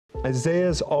Isaiah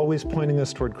is always pointing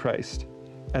us toward Christ.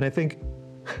 And I think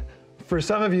for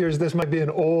some of you, this might be an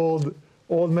old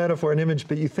metaphor and image,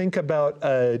 but you think about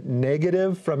a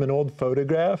negative from an old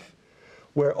photograph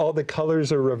where all the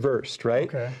colors are reversed, right?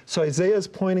 Okay. So Isaiah is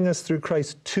pointing us through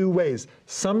Christ two ways.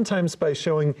 Sometimes by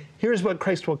showing, here's what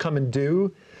Christ will come and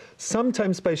do.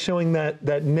 Sometimes by showing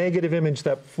that negative image,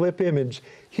 that flip image,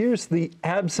 here's the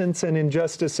absence and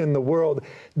injustice in the world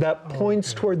that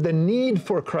points toward the need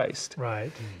for Christ.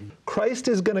 Right. Christ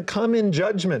is going to come in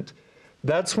judgment.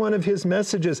 That's one of his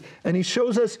messages. And he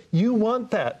shows us, you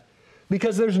want that.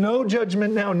 Because there's no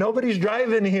judgment now. Nobody's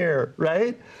driving here,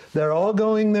 right? They're all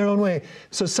going their own way.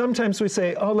 So sometimes we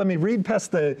say, oh, let me read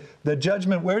past the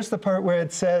judgment. Where's the part where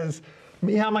it says,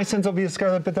 yeah, my sins will be as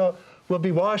scarlet, but they'll will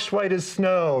be washed white as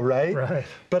snow, right? Right.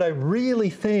 But I really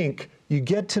think you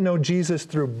get to know Jesus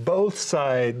through both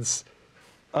sides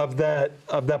of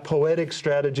that poetic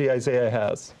strategy Isaiah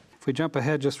has. If we jump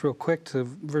ahead just real quick to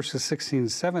verses 16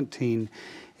 and 17,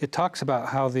 it talks about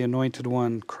how the Anointed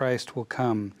One, Christ, will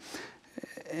come.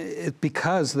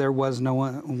 Because there was no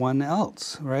one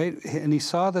else, right? And he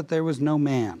saw that there was no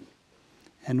man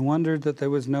and wondered that there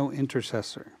was no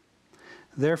intercessor.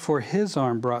 Therefore his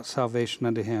arm brought salvation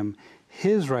unto him.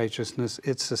 His righteousness,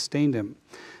 it sustained him.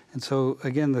 And so,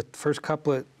 again, the first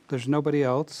couplet, there's nobody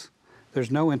else. There's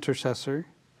no intercessor.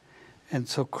 And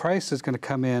so Christ is going to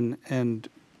come in and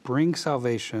bring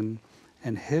salvation,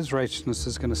 and his righteousness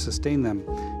is going to sustain them.